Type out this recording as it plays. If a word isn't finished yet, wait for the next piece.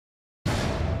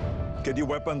Get your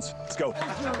weapons. Let's go.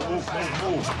 Move.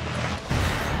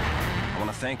 I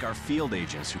want to thank our field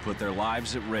agents who put their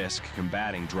lives at risk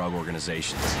combating drug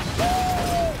organizations.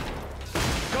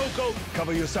 Go.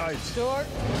 Cover your sides. Short.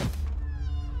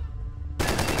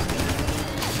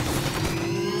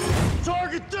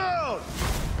 Target down!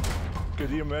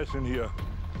 Get EMS in here.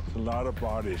 It's a lot of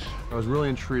bodies. I was really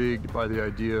intrigued by the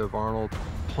idea of Arnold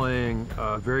playing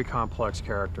a very complex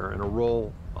character in a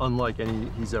role unlike any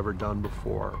he's ever done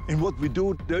before. In what we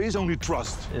do, there is only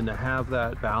trust. And to have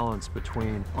that balance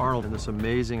between Arnold and this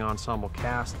amazing ensemble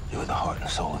cast. You're the heart and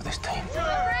soul of this team.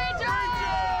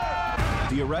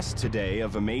 The arrest today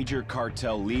of a major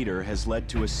cartel leader has led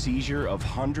to a seizure of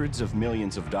hundreds of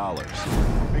millions of dollars.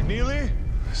 McNeely?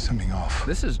 Something off.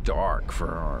 This is dark for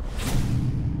Arnold.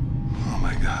 Oh,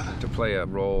 my God. To play a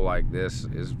role like this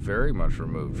is very much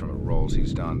removed from the roles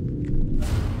he's done.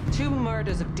 2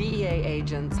 murders of DEA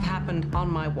agents happened on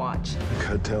my watch. The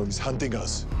cartel is hunting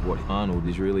us. What Arnold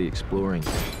is really exploring,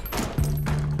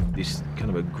 this kind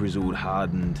of a grizzled,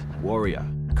 hardened warrior.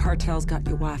 Cartel's got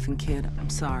your wife and kid. I'm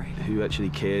sorry. Who actually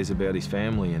cares about his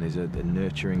family and is a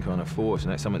nurturing kind of force,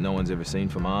 and that's something no one's ever seen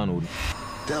from Arnold.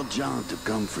 Tell John to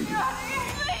come for you.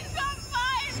 Please come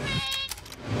find me!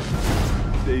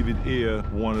 David Ayer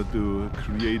wanted to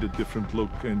create a different look,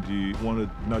 and he wanted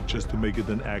not just to make it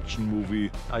an action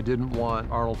movie. I didn't want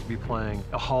Arnold to be playing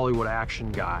a Hollywood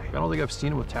action guy. I don't think I've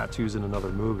seen him with tattoos in another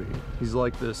movie. He's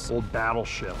like this old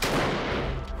battleship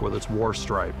with its war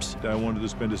stripes. I wanted to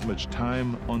spend as much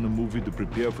time on the movie, to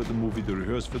prepare for the movie, to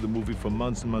rehearse for the movie for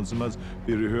months and months and months.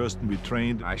 We rehearsed and we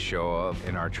trained. I show up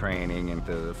in our training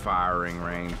into the firing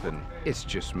range, and it's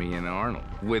just me and Arnold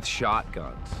with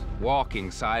shotguns,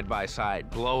 walking side by side,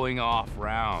 blowing off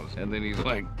rounds. And then he's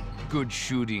like, good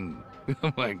shooting.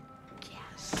 I'm like,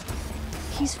 yes.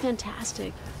 He's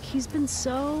fantastic. He's been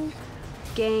so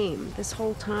game this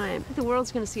whole time. The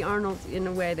world's going to see Arnold in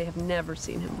a way they have never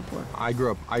seen him before. I grew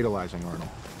up idolizing Arnold.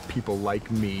 People like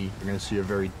me are going to see a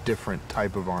very different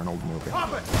type of Arnold movie.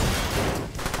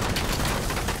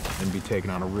 And be taken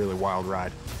on a really wild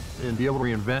ride. And be able to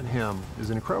reinvent him is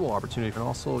an incredible opportunity, and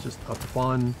also just a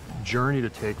fun journey to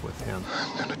take with him.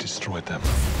 I'm gonna destroy them.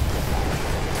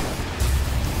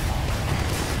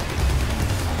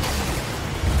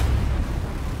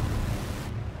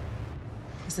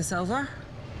 Is this over?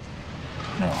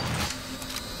 No.